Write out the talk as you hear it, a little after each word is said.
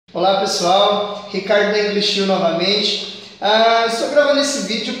Olá pessoal, Ricardo da Inglês novamente. Estou gravando esse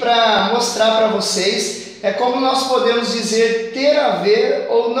vídeo para mostrar para vocês como nós podemos dizer ter a ver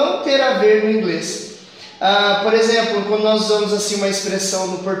ou não ter a ver no inglês. Por exemplo, quando nós usamos assim uma expressão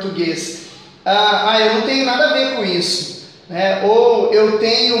no português, eu não tenho nada a ver com isso, né? Ou eu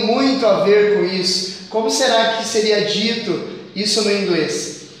tenho muito a ver com isso. Como será que seria dito isso no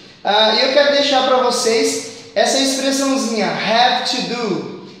inglês? E eu quero deixar para vocês essa expressãozinha, have to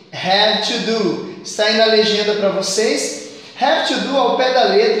do. Have to do, está aí na legenda para vocês. Have to do, ao pé da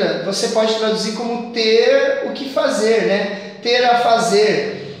letra, você pode traduzir como ter o que fazer, né? Ter a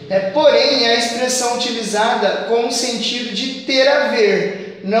fazer. Porém, é a expressão utilizada com o sentido de ter a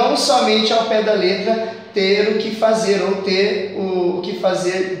ver, não somente ao pé da letra ter o que fazer ou ter o que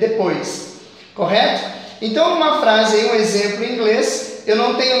fazer depois. Correto? Então, uma frase aí, um exemplo em inglês, eu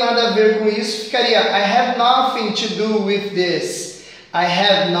não tenho nada a ver com isso, ficaria I have nothing to do with this. I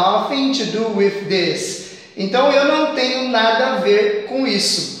have nothing to do with this. Então, eu não tenho nada a ver com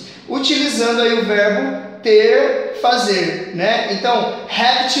isso. Utilizando aí o verbo ter, fazer, né? Então,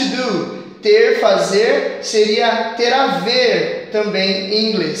 have to do, ter, fazer, seria ter a ver também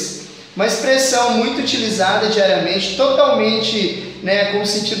em inglês. Uma expressão muito utilizada diariamente, totalmente, com um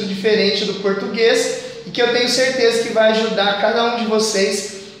sentido diferente do português, e que eu tenho certeza que vai ajudar cada um de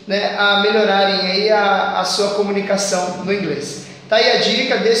vocês, a melhorarem aí a sua comunicação no inglês. Tá aí a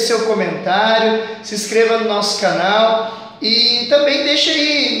dica, deixe seu comentário, se inscreva no nosso canal e também deixe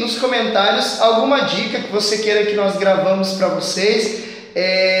aí nos comentários alguma dica que você queira que nós gravamos para vocês,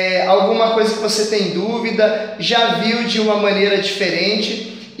 alguma coisa que você tem dúvida, já viu de uma maneira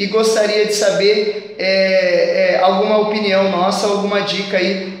diferente e gostaria de saber alguma opinião nossa, alguma dica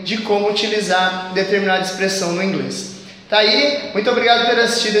aí de como utilizar determinada expressão no inglês. Tá aí, muito obrigado por ter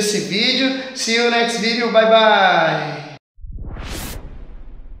assistido esse vídeo, see you next video, bye bye!